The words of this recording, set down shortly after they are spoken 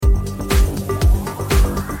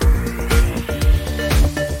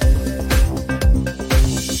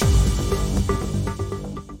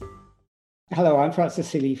I'm Francis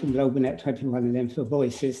Seeley from GlobalNet 21 and Info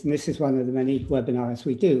Voices, and this is one of the many webinars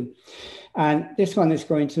we do. And this one is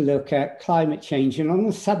going to look at climate change. And on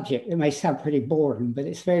the subject, it may sound pretty boring, but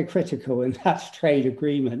it's very critical, and that's trade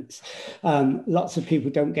agreements. Lots of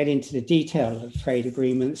people don't get into the detail of trade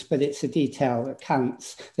agreements, but it's the detail that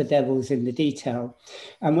counts. The devil's in the detail.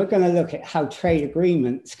 And we're going to look at how trade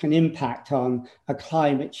agreements can impact on a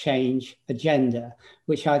climate change agenda,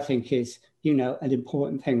 which I think is, you know, an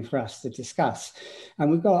important thing for us to discuss. And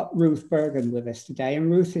we've got Ruth Bergen with us today, and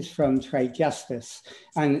Ruth is from Trade Justice,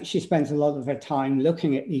 and she spends a lot of her time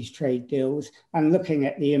looking at these trade deals and looking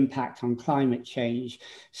at the impact on climate change.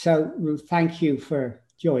 So Ruth, thank you for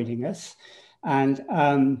joining us. And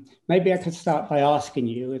maybe I could start by asking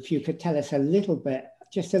you if you could tell us a little bit,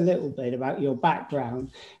 just a little bit about your background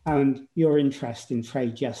and your interest in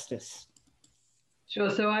trade justice. Sure.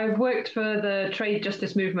 So I've worked for the trade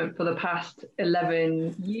justice movement for the past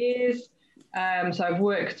 11 years. So I've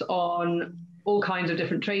worked on all kinds of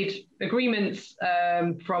different trade agreements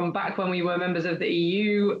from back when we were members of the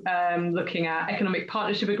EU, looking at economic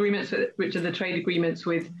partnership agreements, which are the trade agreements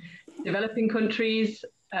with developing countries,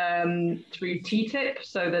 through TTIP,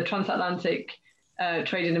 so the Transatlantic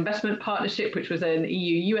Trade and Investment Partnership, which was an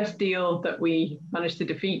EU-US deal that we managed to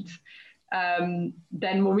defeat.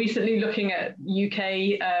 Then more recently looking at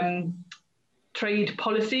UK trade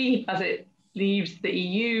policy as it leaves the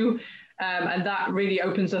EU, and that really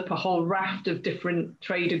opens up a whole raft of different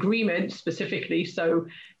trade agreements specifically. So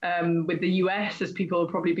with the US, as people will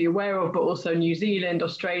probably be aware of, but also New Zealand,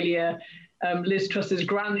 Australia, Liz Truss's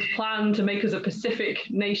grand plan to make us a Pacific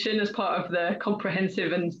nation as part of the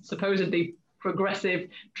comprehensive and supposedly progressive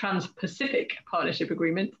Trans-Pacific Partnership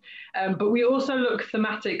Agreement. But we also look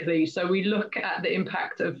thematically. So we look at the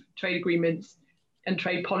impact of trade agreements and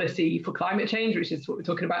trade policy for climate change, which is what we're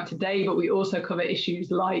talking about today. But we also cover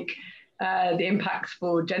issues like the impacts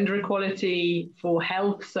for gender equality, for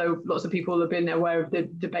health. So lots of people have been aware of the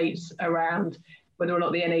debates around whether or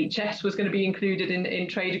not the NHS was going to be included in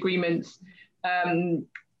trade agreements.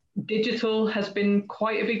 Digital has been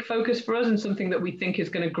quite a big focus for us and something that we think is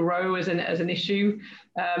going to grow as an issue.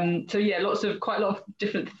 So yeah, quite a lot of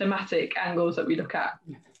different thematic angles that we look at.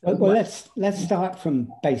 Well, let's start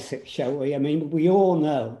from basics, shall we? I mean, we all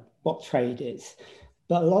know what trade is,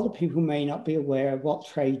 but a lot of people may not be aware of what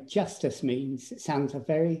trade justice means. It sounds a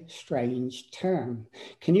very strange term.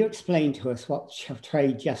 Can you explain to us what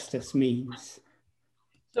trade justice means?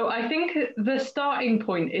 So I think the starting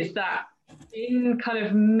point is that in kind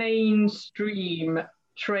of mainstream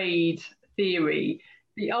trade theory,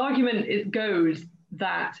 the argument goes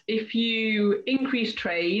that if you increase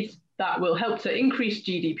trade, that will help to increase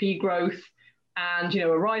GDP growth, and a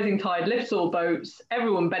rising tide lifts all boats,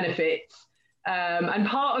 everyone benefits. And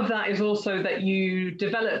part of that is also that you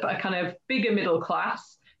develop a kind of bigger middle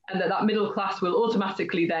class, and that middle class will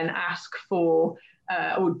automatically then ask for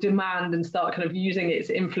or demand and start kind of using its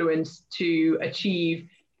influence to achieve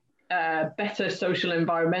better social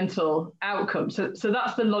environmental outcomes. So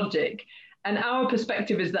that's the logic. And our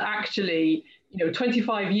perspective is that actually,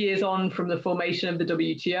 25 years on from the formation of the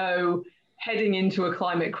WTO, heading into a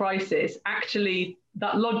climate crisis, actually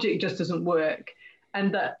that logic just doesn't work.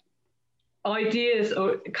 And that ideas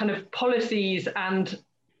or kind of policies and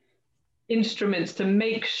instruments to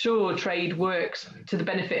make sure trade works to the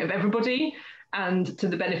benefit of everybody and to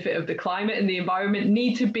the benefit of the climate and the environment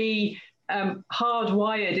need to be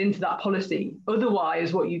hardwired into that policy.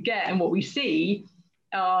 Otherwise, what you get and what we see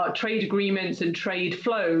are trade agreements and trade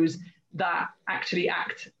flows that actually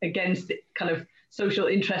act against kind of social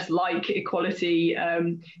interests like equality,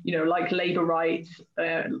 like labor rights,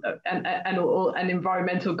 and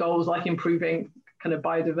environmental goals like improving kind of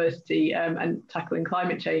biodiversity and tackling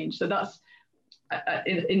climate change. So that's,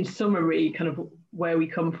 in summary, kind of where we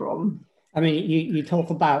come from. I mean, you talk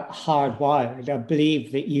about hardwired. I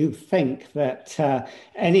believe that you think that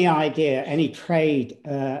any idea, any trade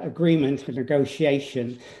agreement or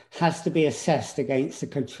negotiation has to be assessed against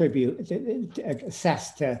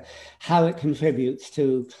assessed to how it contributes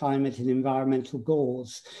to climate and environmental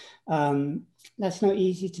goals. That's not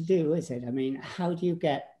easy to do, is it? I mean, how do you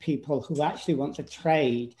get people who actually want to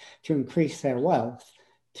trade to increase their wealth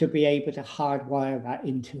to be able to hardwire that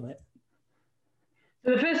into it?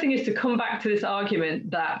 So the first thing is to come back to this argument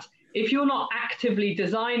that if you're not actively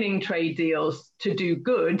designing trade deals to do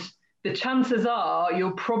good, the chances are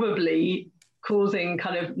you're probably causing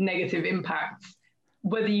kind of negative impacts,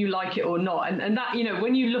 whether you like it or not. And that,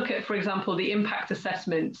 when you look at, for example, the impact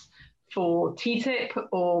assessments for TTIP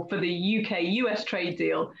or for the UK-US trade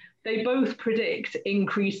deal, they both predict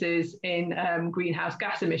increases in greenhouse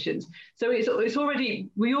gas emissions. So it's already,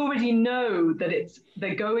 we already know that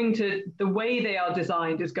they're going to, the way they are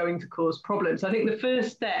designed is going to cause problems. I think the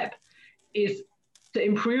first step is to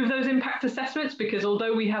improve those impact assessments, because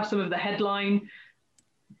although we have some of the headline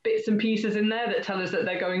bits and pieces in there that tell us that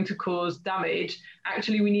they're going to cause damage,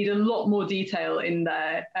 actually we need a lot more detail in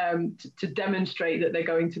there to demonstrate that they're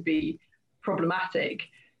going to be problematic.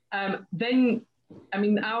 Then, I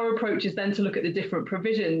mean, our approach is then to look at the different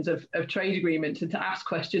provisions of trade agreements and to ask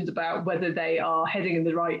questions about whether they are heading in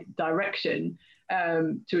the right direction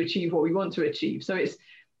to achieve what we want to achieve. So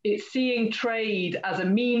it's seeing trade as a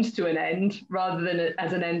means to an end rather than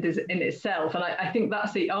as an end in itself. And I think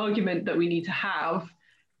that's the argument that we need to have.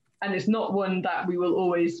 And it's not one that we will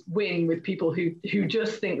always win with people who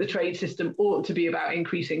just think the trade system ought to be about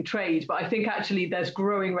increasing trade. But I think actually there's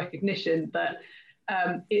growing recognition that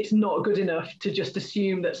it's not good enough to just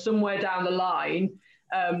assume that somewhere down the line,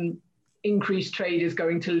 increased trade is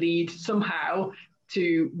going to lead somehow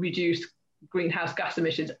to reduce greenhouse gas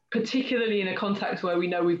emissions, particularly in a context where we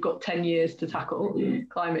know we've got 10 years to tackle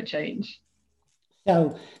climate change.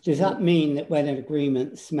 So does that mean that when an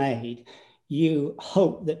agreement's made, you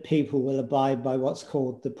hope that people will abide by what's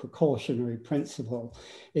called the precautionary principle?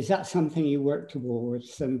 Is that something you work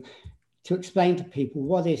towards? And to explain to people,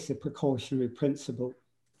 what is the precautionary principle?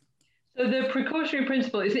 So the precautionary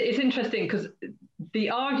principle is interesting because the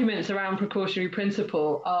arguments around precautionary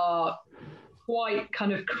principle are quite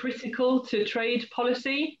kind of critical to trade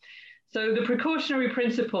policy. So the precautionary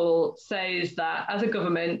principle says that as a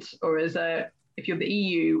government or if you're the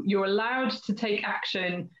EU, you're allowed to take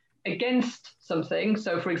action against something.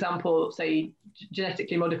 So for example, say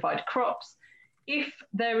genetically modified crops, if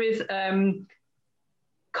there is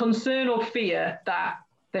concern or fear that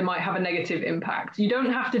they might have a negative impact. You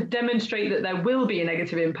don't have to demonstrate that there will be a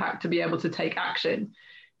negative impact to be able to take action.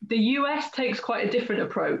 The US takes quite a different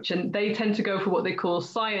approach, and they tend to go for what they call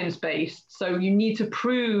science-based. So you need to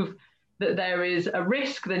prove that there is a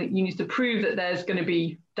risk, then you need to prove that there's going to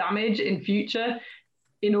be damage in future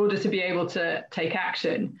in order to be able to take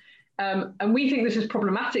action. And we think this is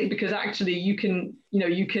problematic because actually you can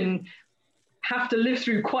have to live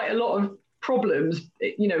through quite a lot of problems,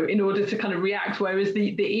 in order to kind of react, whereas the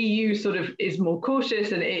EU sort of is more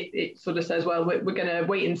cautious, and it sort of says, well, we're going to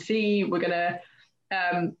wait and see, we're going to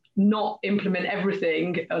not implement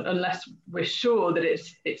everything unless we're sure that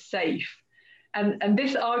it's safe. And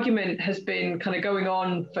this argument has been kind of going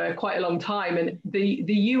on for quite a long time, and the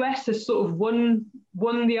US has sort of won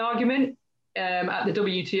the argument at the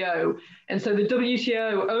WTO. And so the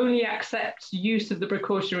WTO only accepts use of the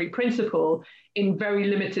precautionary principle in very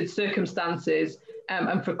limited circumstances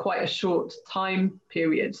and for quite a short time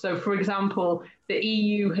period. So for example, the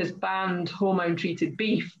EU has banned hormone-treated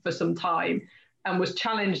beef for some time and was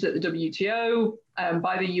challenged at the WTO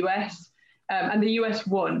by the US, and the US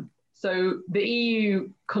won. So the EU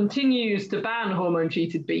continues to ban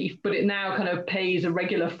hormone-treated beef, but it now kind of pays a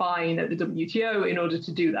regular fine at the WTO in order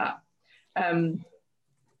to do that.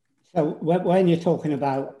 So when you're talking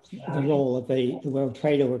about the role of the World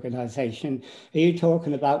Trade Organization, are you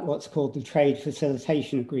talking about what's called the trade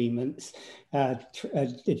facilitation agreements,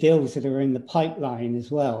 the deals that are in the pipeline as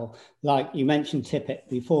well? Like you mentioned TTIP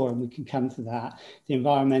before, and we can come to that, the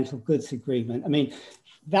Environmental Goods Agreement. I mean,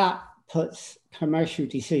 that puts commercial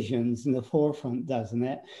decisions in the forefront, doesn't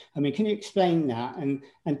it? I mean, can you explain that and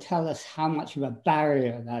tell us how much of a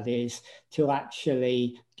barrier that is to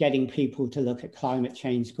actually getting people to look at climate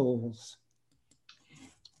change goals?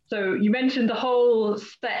 So you mentioned the whole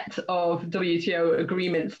set of WTO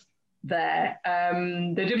agreements there.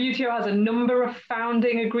 The WTO has a number of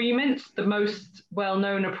founding agreements. The most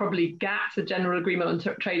well-known are probably GATT, the General Agreement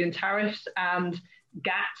on Trade and Tariffs, and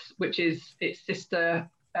GATT, which is its sister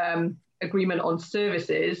agreement on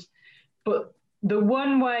services. But the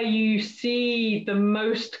one where you see the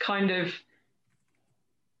most kind of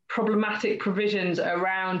problematic provisions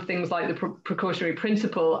around things like the precautionary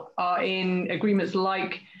principle are in agreements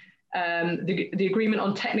like the agreement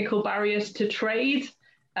on technical barriers to trade,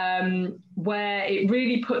 where it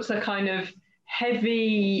really puts a kind of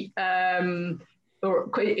heavy, or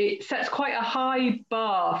it sets quite a high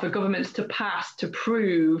bar for governments to pass to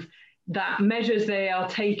prove that measures they are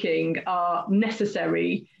taking are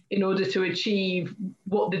necessary in order to achieve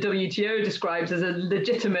what the WTO describes as a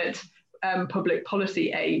legitimate public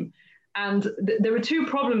policy aim. And there are two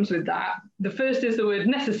problems with that. The first is the word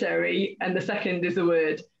necessary, and the second is the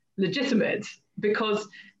word legitimate, because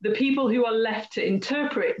the people who are left to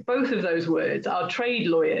interpret both of those words are trade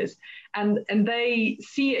lawyers, and they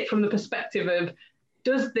see it from the perspective of,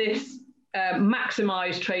 does this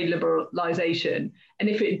maximize trade liberalization? And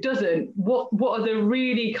if it doesn't, what are the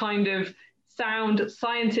really kind of sound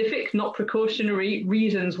scientific, not precautionary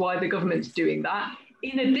reasons why the government's doing that?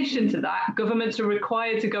 In addition to that, governments are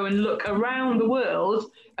required to go and look around the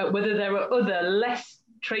world at whether there are other less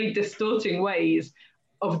trade distorting ways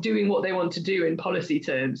of doing what they want to do in policy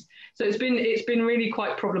terms. So it's been really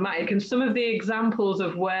quite problematic. And some of the examples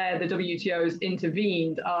of where the WTO has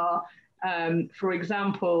intervened are, for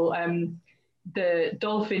example, the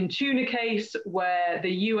dolphin tuna case, where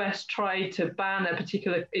the US tried to ban a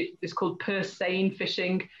particular, it's called purse seine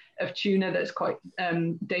fishing of tuna that's quite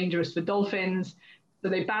dangerous for dolphins. So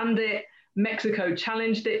they banned it. Mexico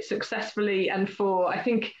challenged it successfully. And for, I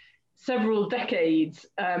think, several decades,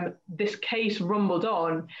 this case rumbled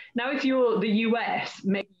on. Now, if you're the US,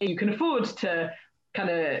 maybe you can afford to kind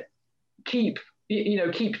of keep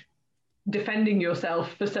defending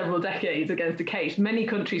yourself for several decades against a case. Many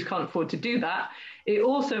countries can't afford to do that. It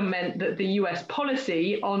also meant that the US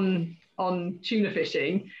policy on tuna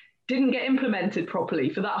fishing didn't get implemented properly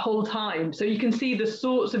for that whole time. So you can see the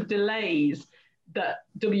sorts of delays that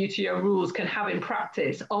WTO rules can have in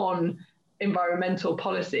practice on environmental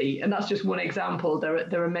policy. And that's just one example.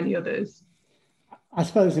 There are many others. I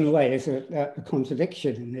suppose in a way there's a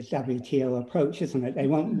contradiction in the WTO approach, isn't it? They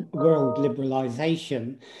want world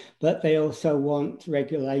liberalization, but they also want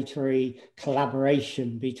regulatory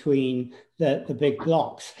collaboration between the big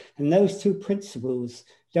blocs. And those two principles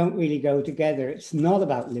don't really go together. It's not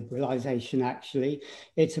about liberalization, actually.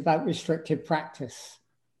 It's about restrictive practice.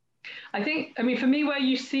 I think, I mean, for me, where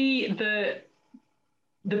you see the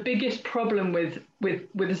biggest problem with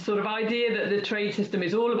the sort of idea that the trade system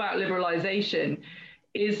is all about liberalization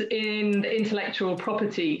is in the intellectual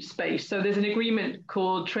property space. So there's an agreement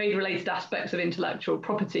called Trade-Related Aspects of Intellectual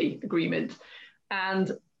Property Agreement.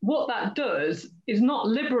 And what that does is not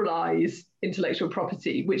liberalize intellectual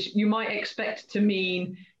property, which you might expect to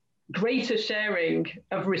mean greater sharing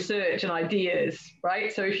of research and ideas,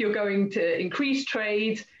 right? So if you're going to increase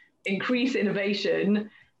trade, increase innovation,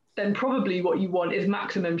 then probably what you want is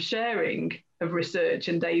maximum sharing of research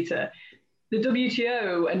and data. The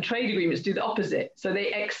WTO and trade agreements do the opposite. So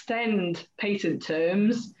they extend patent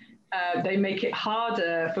terms. They make it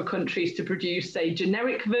harder for countries to produce, say,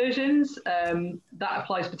 generic versions. That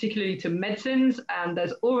applies particularly to medicines. And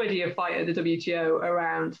there's already a fight at the WTO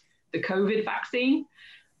around the COVID vaccine.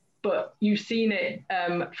 But you've seen it,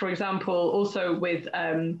 for example, also with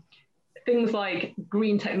things like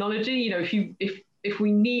green technology. You know, if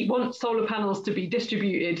we want solar panels to be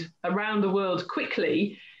distributed around the world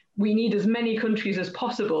quickly, we need as many countries as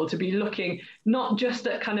possible to be looking not just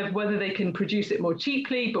at kind of whether they can produce it more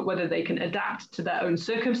cheaply, but whether they can adapt to their own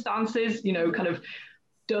circumstances, you know, kind of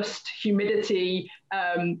dust, humidity,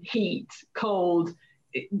 heat, cold.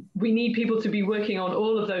 We need people to be working on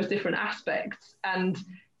all of those different aspects, and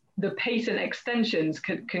the patent extensions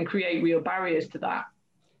can create real barriers to that.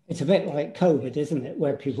 It's a bit like COVID, isn't it,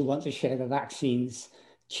 where people want to share the vaccines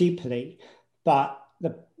cheaply, but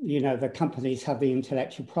the companies have the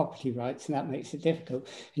intellectual property rights, and that makes it difficult.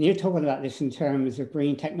 And you're talking about this in terms of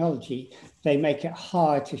green technology. They make it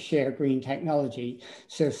hard to share green technology.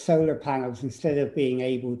 So solar panels, instead of being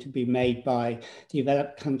able to be made by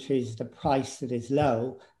developed countries at a price that is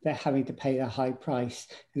low, they're having to pay a high price.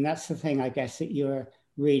 And that's the thing, I guess, that you're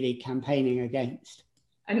really campaigning against.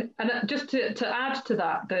 And just to add to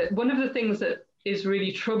that, one of the things that is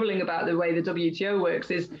really troubling about the way the WTO works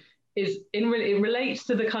is it relates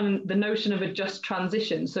to the notion of a just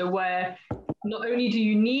transition. So where not only do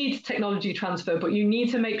you need technology transfer, but you need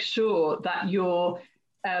to make sure that you're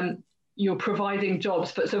providing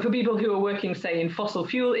jobs. So for people who are working, say, in fossil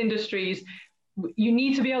fuel industries, you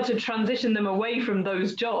need to be able to transition them away from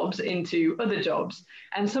those jobs into other jobs.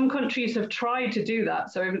 And some countries have tried to do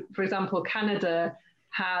that. So, for example, Canada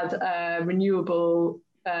had a renewable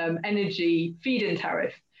energy feed-in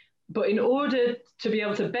tariff. But in order to be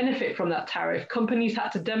able to benefit from that tariff, companies had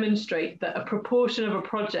to demonstrate that a proportion of a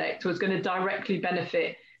project was going to directly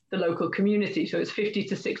benefit the local community. So it's 50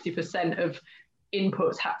 to 60% of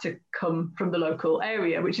inputs had to come from the local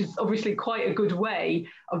area, which is obviously quite a good way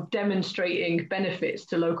of demonstrating benefits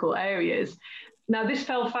to local areas. Now, this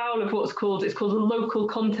fell foul of it's called a local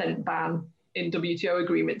content ban in WTO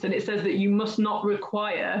agreements. And it says that you must not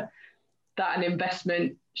require that an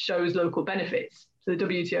investment shows local benefits. So the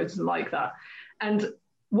WTO doesn't like that. And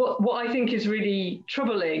what I think is really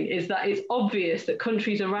troubling is that it's obvious that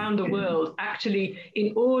countries around the world actually,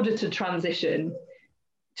 in order to transition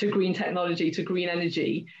to green technology, to green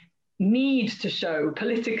energy, need to show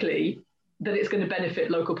politically that it's going to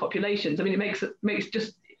benefit local populations. I mean, it's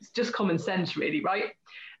just common sense, really, right?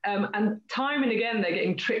 And time and again, they're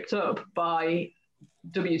getting tripped up by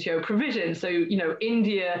WTO provisions. So,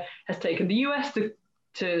 India has taken the US to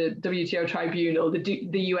WTO tribunal, the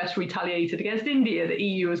US retaliated against India, the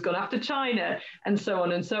EU has gone after China, and so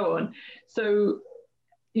on and so on. So,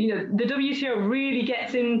 the WTO really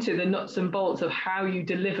gets into the nuts and bolts of how you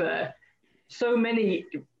deliver so many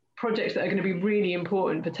projects that are going to be really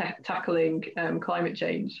important for tackling climate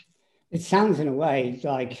change. It sounds in a way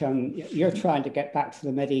like you're trying to get back to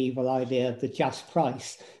the medieval idea of the just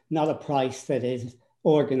price, not a price that is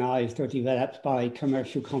organised or developed by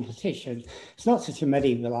commercial competition. It's not such a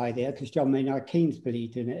medieval idea because John Maynard Keynes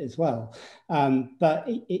believed in it as well. But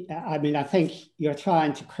I think you're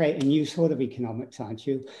trying to create a new sort of economics, aren't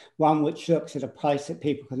you? One which looks at a price that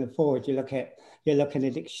people can afford. You're looking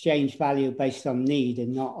at exchange value based on need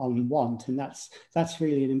and not on want, and that's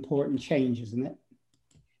really an important change, isn't it?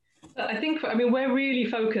 I think, we're really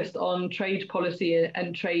focused on trade policy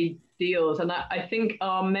and trade deals, and I think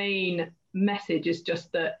our main message is just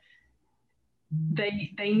that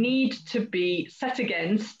they need to be set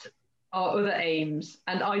against our other aims,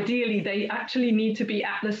 and ideally they actually need to be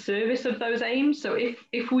at the service of those aims. So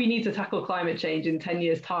if we need to tackle climate change in 10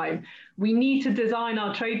 years' time, we need to design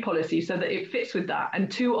our trade policy so that it fits with that. And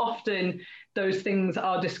too often those things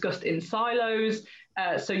are discussed in silos,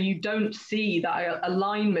 so you don't see that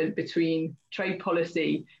alignment between trade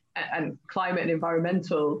policy and climate and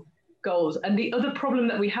environmental goals. And the other problem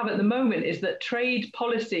that we have at the moment is that trade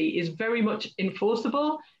policy is very much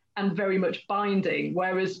enforceable and very much binding,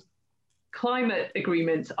 whereas climate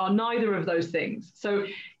agreements are neither of those things. So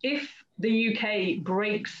if the UK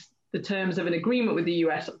breaks the terms of an agreement with the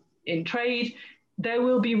US in trade, there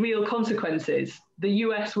will be real consequences. The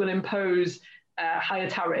US will impose higher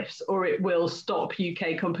tariffs, or it will stop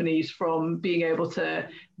UK companies from being able to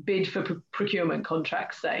bid for procurement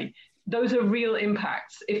contracts, say. Those are real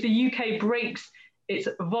impacts. If the UK breaks its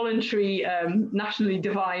voluntary, nationally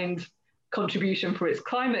defined contribution for its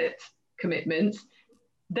climate commitments,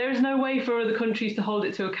 there is no way for other countries to hold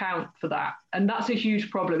it to account for that. And that's a huge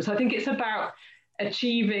problem. So I think it's about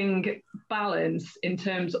achieving balance in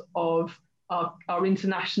terms of our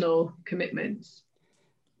international commitments.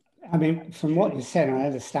 From what you said, I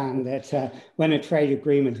understand that when a trade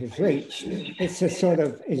agreement is reached, it's a sort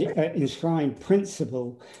of enshrined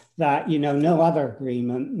principle that, no other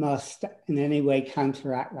agreement must in any way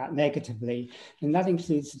counteract that negatively. And that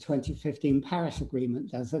includes the 2015 Paris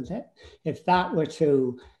Agreement, doesn't it? If that were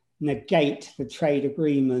to negate the trade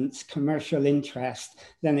agreement's commercial interest,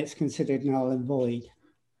 then it's considered null and void.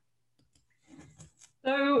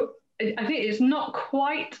 So I think it's not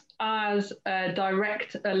quite as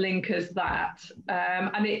direct a link as that.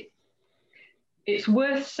 And it's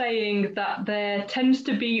worth saying that there tends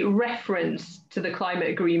to be reference to the climate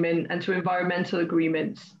agreement and to environmental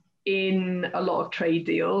agreements in a lot of trade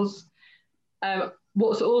deals.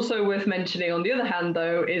 What's also worth mentioning, on the other hand,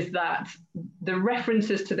 though, is that the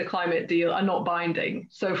references to the climate deal are not binding.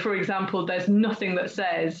 So, for example, there's nothing that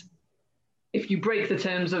says if you break the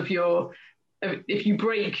terms of if you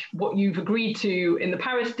break what you've agreed to in the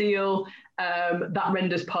Paris deal, that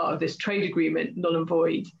renders part of this trade agreement null and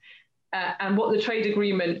void. And what the trade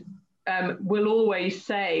agreement will always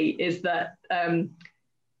say is that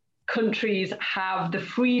countries have the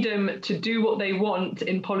freedom to do what they want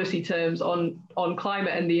in policy terms on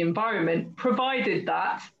climate and the environment, provided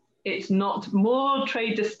that it's not more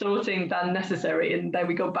trade distorting than necessary. And then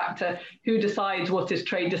we go back to who decides what is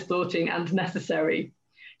trade distorting and necessary.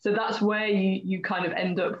 So that's where you kind of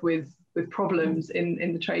end up with problems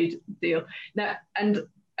in the trade deal. Now, and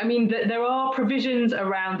I mean, there are provisions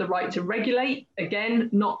around the right to regulate. Again,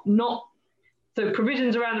 so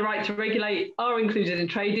provisions around the right to regulate are included in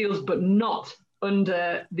trade deals, but not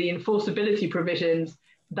under the enforceability provisions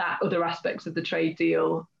that other aspects of the trade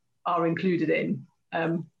deal are included in.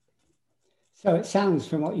 So it sounds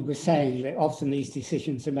from what you were saying that often these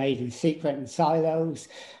decisions are made in secret and silos,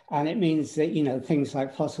 and it means that, things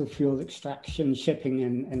like fossil fuel extraction, shipping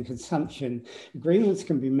and consumption, agreements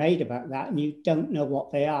can be made about that and you don't know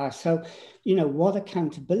what they are. So, what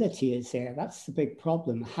accountability is there? That's the big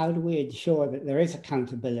problem. How do we ensure that there is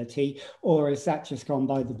accountability, or is that just gone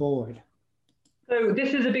by the board? So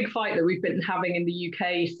this is a big fight that we've been having in the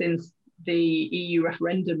UK since the EU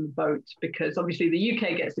referendum vote, because obviously the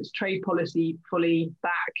UK gets its trade policy fully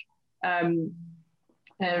back, and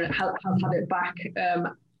has had it back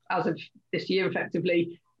as of this year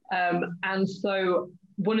effectively. And so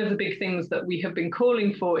one of the big things that we have been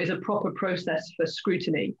calling for is a proper process for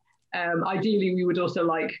scrutiny. Ideally, we would also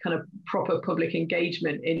like kind of proper public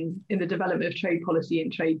engagement in the development of trade policy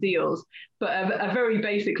and trade deals. But at a very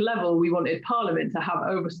basic level, we wanted Parliament to have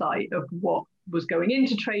oversight of what was going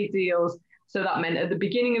into trade deals. So that meant at the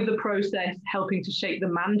beginning of the process, helping to shape the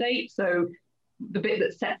mandate. So the bit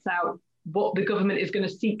that sets out what the government is going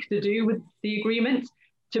to seek to do with the agreement,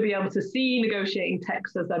 to be able to see negotiating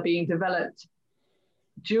texts as they're being developed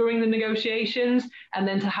during the negotiations, and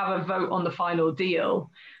then to have a vote on the final deal.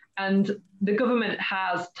 And the government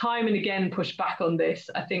has time and again pushed back on this.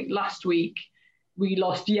 I think last week we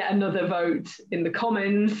lost yet another vote in the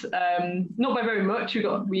Commons, not by very much.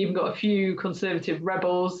 We even got a few Conservative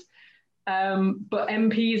rebels, but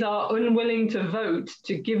MPs are unwilling to vote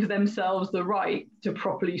to give themselves the right to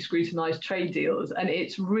properly scrutinise trade deals. And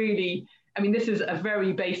it's really, I mean, this is a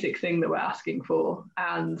very basic thing that we're asking for,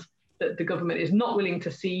 and that the government is not willing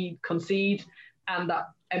to concede, and that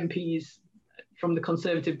MPs from the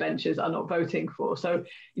Conservative benches are not voting for. So,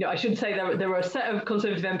 you know, I should say there are a set of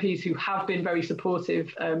Conservative MPs who have been very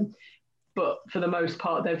supportive, but for the most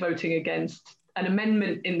part, they're voting against an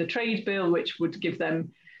amendment in the trade bill, which would give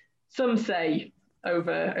them some say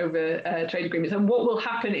over trade agreements. And what will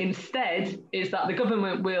happen instead is that the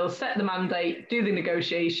government will set the mandate, do the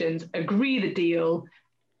negotiations, agree the deal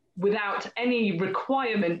without any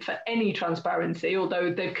requirement for any transparency,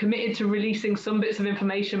 although they've committed to releasing some bits of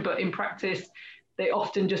information, but in practice, they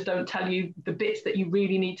often just don't tell you the bits that you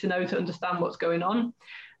really need to know to understand what's going on.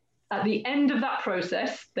 At the end of that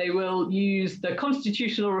process, they will use the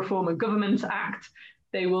Constitutional Reform and Government Act.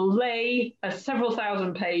 They will lay a several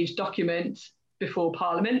thousand-page document before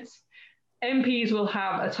Parliament. MPs will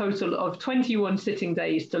have a total of 21 sitting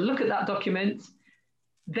days to look at that document.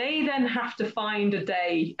 They then have to find a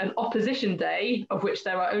day, an opposition day, of which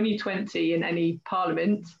there are only 20 in any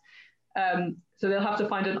parliament. So they'll have to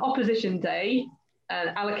find an opposition day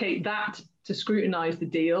and allocate that to scrutinise the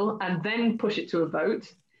deal and then push it to a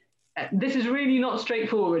vote. This is really not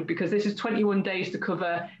straightforward because this is 21 days to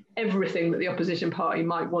cover everything that the opposition party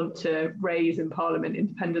might want to raise in Parliament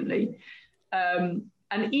independently.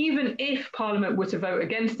 And even if Parliament were to vote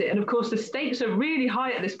against it, and of course the stakes are really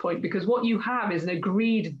high at this point because what you have is an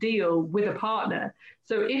agreed deal with a partner.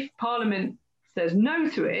 So if Parliament says no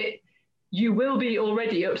to it, you will be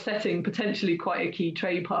already upsetting potentially quite a key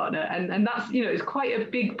trade partner. And that's, you know, it's quite a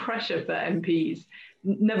big pressure for MPs.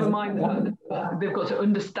 Never mind that they've got to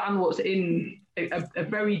understand what's in a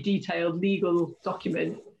very detailed legal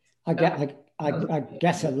document. I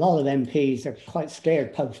guess a lot of MPs are quite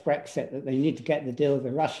scared post-Brexit that they need to get the deal,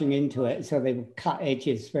 they're rushing into it, so they will cut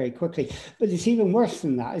edges very quickly. But it's even worse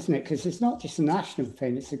than that, isn't it? Because it's not just a national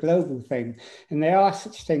thing, it's a global thing. And there are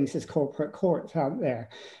such things as corporate courts out there,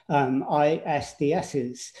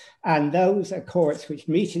 ISDSs, and those are courts which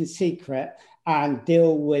meet in secret and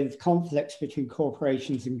deal with conflicts between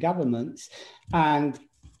corporations and governments. And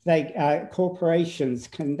corporations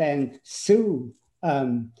can then sue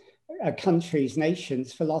countries,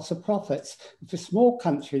 nations for loss of profits. For small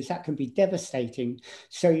countries, that can be devastating.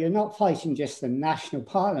 So you're not fighting just the national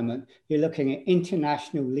parliament, you're looking at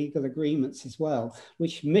international legal agreements as well,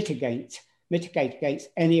 which mitigate against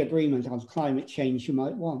any agreement on climate change you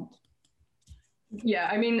might want. Yeah,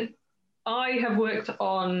 I mean, I have worked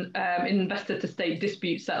on investor to state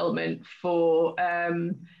dispute settlement for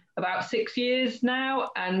about 6 years now,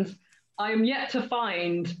 and I am yet to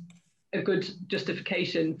find a good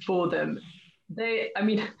justification for them. They're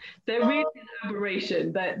really an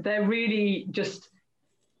aberration. They're really just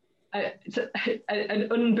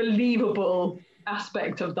an unbelievable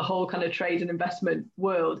aspect of the whole kind of trade and investment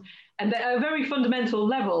world. And at a very fundamental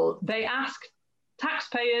level, they ask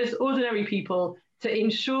taxpayers, ordinary people, to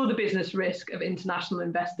insure the business risk of international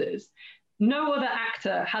investors. No other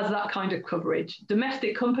actor has that kind of coverage.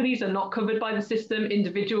 Domestic companies are not covered by the system.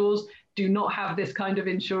 Individuals do not have this kind of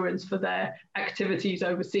insurance for their activities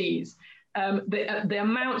overseas. The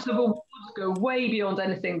amounts of awards go way beyond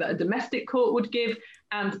anything that a domestic court would give,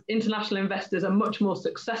 and international investors are much more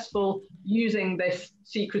successful using this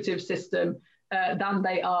secretive system than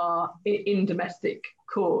they are in domestic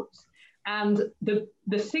courts. And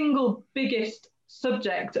the single biggest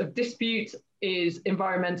subject of dispute is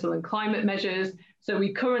environmental and climate measures. So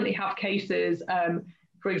we currently have cases,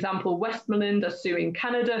 for example, Westmoreland are suing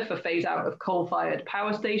Canada for phase out of coal-fired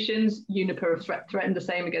power stations. Uniper have threatened the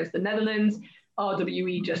same against the Netherlands.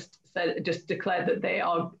 RWE just declared that they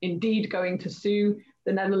are indeed going to sue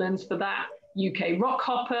the Netherlands for that. UK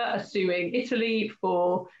Rockhopper are suing Italy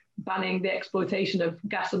for banning the exploitation of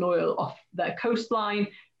gas and oil off their coastline.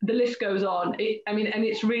 The list goes on. And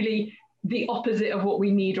it's really, the opposite of what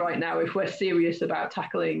we need right now if we're serious about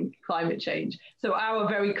tackling climate change. So our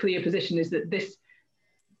very clear position is that this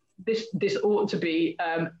ought to be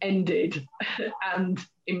ended and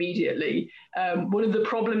immediately. One of the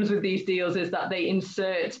problems with these deals is that they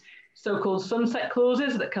insert so-called sunset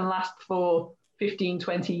clauses that can last for 15,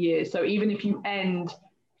 20 years. So even if you end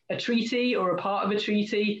a treaty or a part of a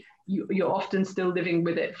treaty, you're often still living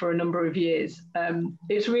with it for a number of years.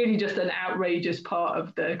 It's really just an outrageous part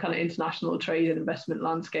of the kind of international trade and investment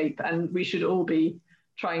landscape, and we should all be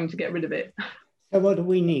trying to get rid of it. So what do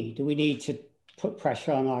we need? Do we need to put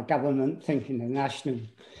pressure on our government, thinking the national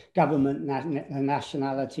government, the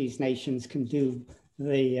nationalities, nations can do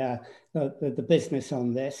the business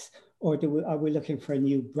on this? Or are we looking for a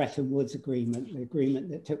new Bretton Woods agreement, the agreement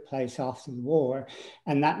that took place after the war,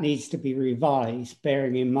 and that needs to be revised,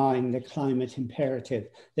 bearing in mind the climate imperative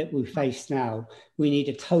that we face now? We need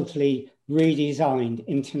a totally redesigned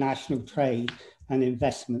international trade and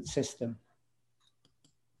investment system.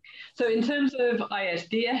 So in terms of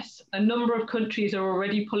ISDS, a number of countries are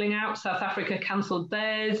already pulling out. South Africa cancelled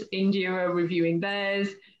theirs, India are reviewing theirs.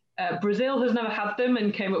 Brazil has never had them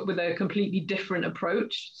and came up with a completely different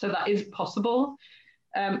approach. So that is possible.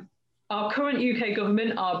 Our current UK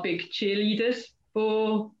government are big cheerleaders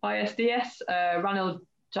for ISDS. Ranil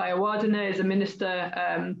Jayawardena is a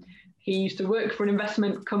minister. He used to work for an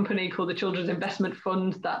investment company called the Children's Investment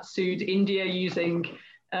Fund that sued India using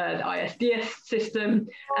the ISDS system.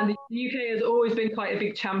 And the UK has always been quite a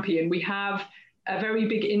big champion. We have a very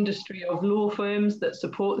big industry of law firms that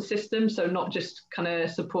support the system. So not just kind of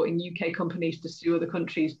supporting UK companies to sue other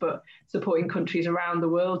countries, but supporting countries around the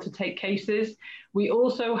world to take cases. We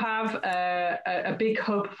also have a big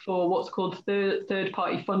hub for what's called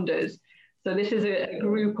third-party funders. So this is a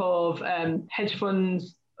group of hedge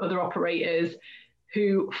funds, other operators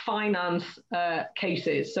who finance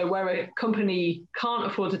cases. So where a company can't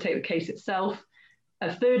afford to take the case itself,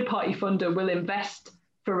 a third-party funder will invest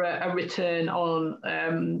for a return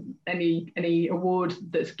on any award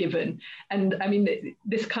that's given. And I mean,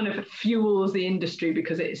 this kind of fuels the industry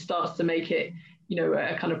because it starts to make it,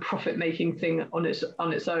 a kind of profit-making thing on its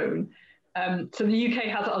own. So the UK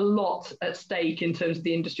has a lot at stake in terms of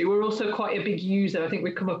the industry. We're also quite a big user. I think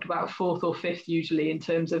we've come up about fourth or fifth usually in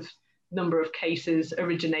terms of number of cases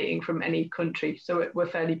originating from any country. So we're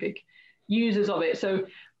fairly big users of it. So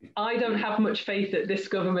I don't have much faith that this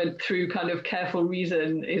government, through kind of careful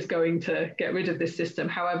reason, is going to get rid of this system.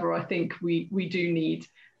 However, I think we do need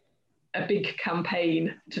a big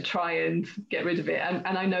campaign to try and get rid of it.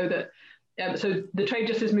 And I know that, so the Trade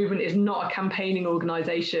Justice Movement is not a campaigning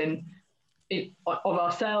organisation in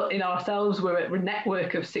ourselves. We're a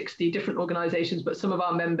network of 60 different organisations, but some of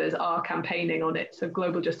our members are campaigning on it. So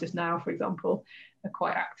Global Justice Now, for example, are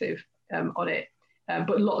quite active on it.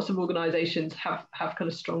 But lots of organisations have kind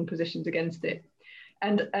of strong positions against it.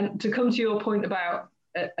 And to come to your point about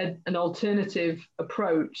an alternative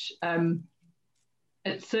approach,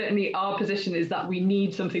 certainly our position is that we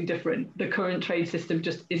need something different. The current trade system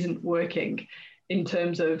just isn't working in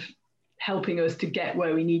terms of helping us to get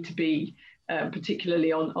where we need to be,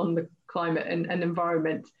 particularly on the climate and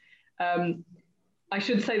environment. I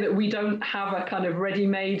should say that we don't have a kind of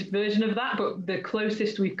ready-made version of that, but the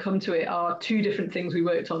closest we've come to it are two different things we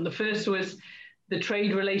worked on. The first was the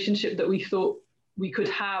trade relationship that we thought we could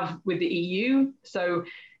have with the EU. So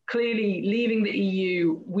clearly leaving the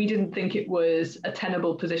EU, we didn't think it was a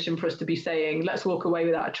tenable position for us to be saying, let's walk away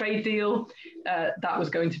without a trade deal. That was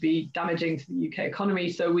going to be damaging to the UK economy.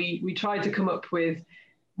 So we tried to come up with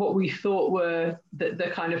what we thought were the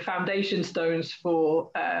kind of foundation stones for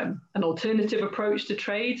an alternative approach to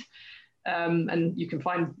trade. And you can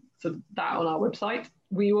find that on our website.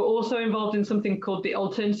 We were also involved in something called the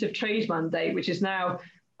Alternative Trade Mandate, which is now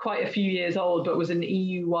quite a few years old, but was an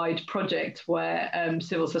EU-wide project where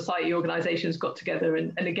civil society organisations got together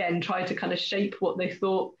and again tried to kind of shape what they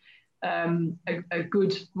thought a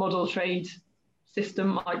good model trade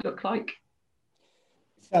system might look like.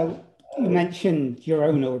 So you mentioned your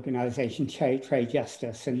own organisation, Trade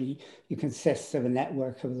Justice, and you consist of a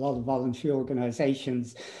network of a lot of voluntary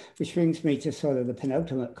organisations, which brings me to sort of the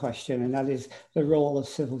penultimate question, and that is the role of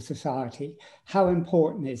civil society. How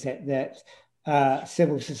important is it that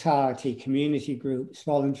civil society, community groups,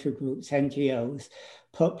 voluntary groups, NGOs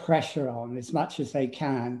put pressure on as much as they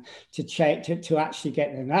can to actually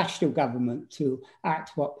get the national government to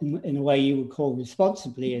act in a way you would call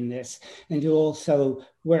responsibly in this, and to also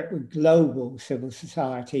work with global civil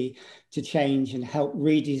society to change and help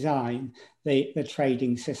redesign the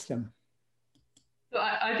trading system?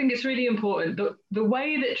 I think it's really important. The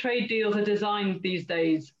way that trade deals are designed these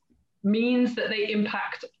days means that they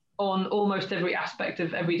impact on almost every aspect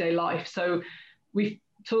of everyday life. So we've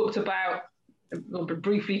talked about, or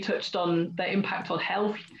briefly touched on, their impact on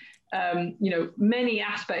health. Many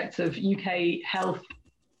aspects of UK health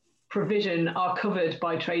provision are covered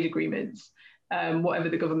by trade agreements, whatever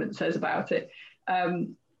the government says about it.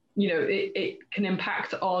 It can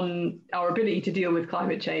impact on our ability to deal with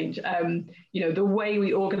climate change. The way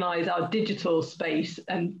we organise our digital space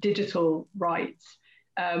and digital rights.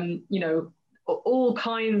 All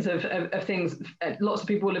kinds of things. Lots of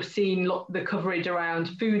people will have seen the coverage around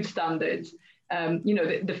food standards.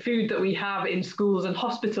 The food that we have in schools and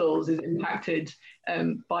hospitals is impacted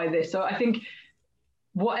by this. So I think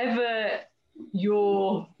whatever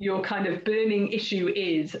your kind of burning issue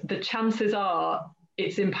is, the chances are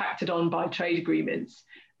it's impacted on by trade agreements,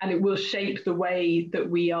 and it will shape the way that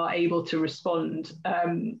we are able to respond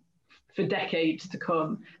for decades to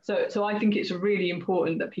come. So I think it's really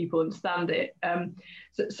important that people understand it.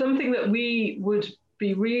 So something that we would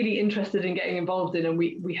be really interested in getting involved in, and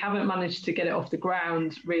we haven't managed to get it off the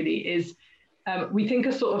ground really, is we think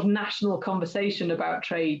a sort of national conversation about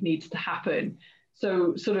trade needs to happen.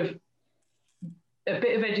 So sort of a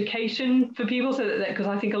bit of education for people, so that, because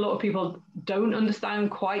I think a lot of people don't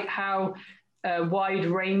understand quite how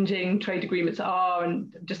wide-ranging trade agreements are,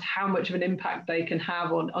 and just how much of an impact they can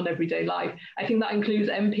have on everyday life. I think that includes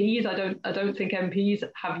MPs. I don't think MPs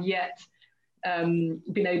have yet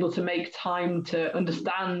been able to make time to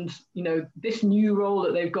understand, this new role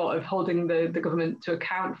that they've got of holding the government to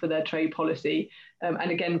account for their trade policy,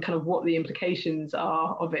 and again, kind of what the implications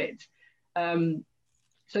are of it.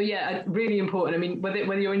 So yeah, really important. I mean,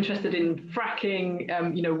 whether you're interested in fracking,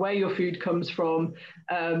 where your food comes from,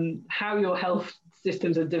 how your health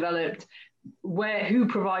systems are developed, who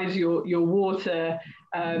provides your water,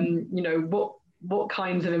 what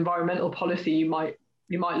kinds of environmental policy you might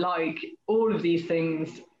like. All of these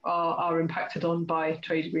things are impacted on by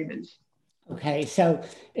trade agreements. Okay, so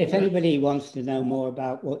if anybody wants to know more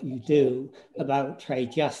about what you do about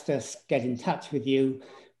trade justice, get in touch with you,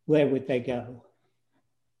 where would they go?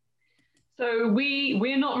 So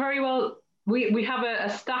we're not very well. We have a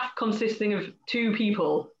staff consisting of 2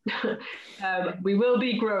 people. We will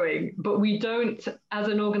be growing, but we don't, as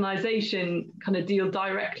an organisation, kind of deal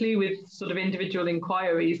directly with sort of individual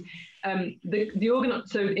inquiries.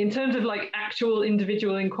 So in terms of like actual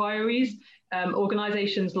individual inquiries,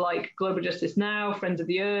 organisations like Global Justice Now, Friends of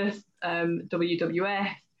the Earth, WWF,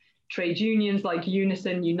 trade unions like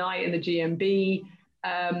Unison, Unite, and the GMB.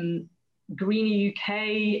 Greenie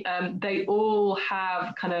UK, they all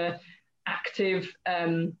have kind of active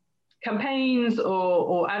campaigns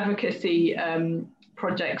or advocacy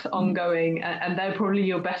projects ongoing, and they're probably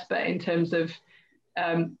your best bet in terms of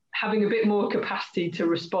having a bit more capacity to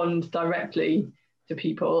respond directly to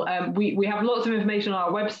people. We have lots of information on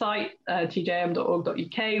our website,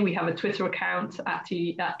 tjm.org.uk. We have a Twitter account at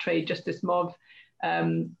Trade Justice Mob.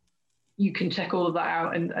 You can check all of that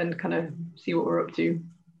out and kind of see what we're up to.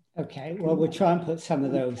 Okay, well, we'll try and put some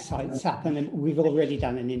of those sites up, and we've already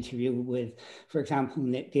done an interview with, for example,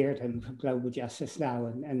 Nick Dearden from Global Justice Now,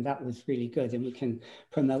 and that was really good, and we can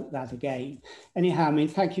promote that again. Anyhow, I mean,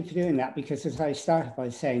 thank you for doing that, because as I started by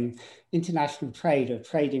saying, international trade or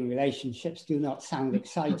trading relationships do not sound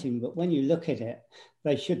exciting, but when you look at it,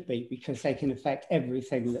 they should be, because they can affect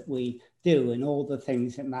everything that we do and all the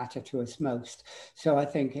things that matter to us most. So I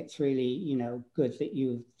think it's really, good that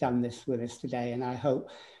you've done this with us today, and I hope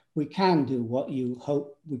we can do what you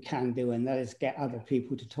hope we can do, and that is get other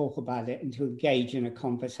people to talk about it and to engage in a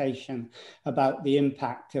conversation about the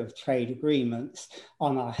impact of trade agreements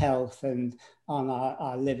on our health and on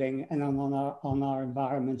our living and on our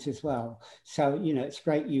environment as well. So, it's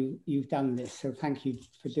great you've done this. So thank you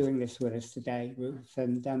for doing this with us today, Ruth.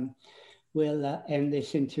 And we'll end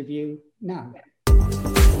this interview now.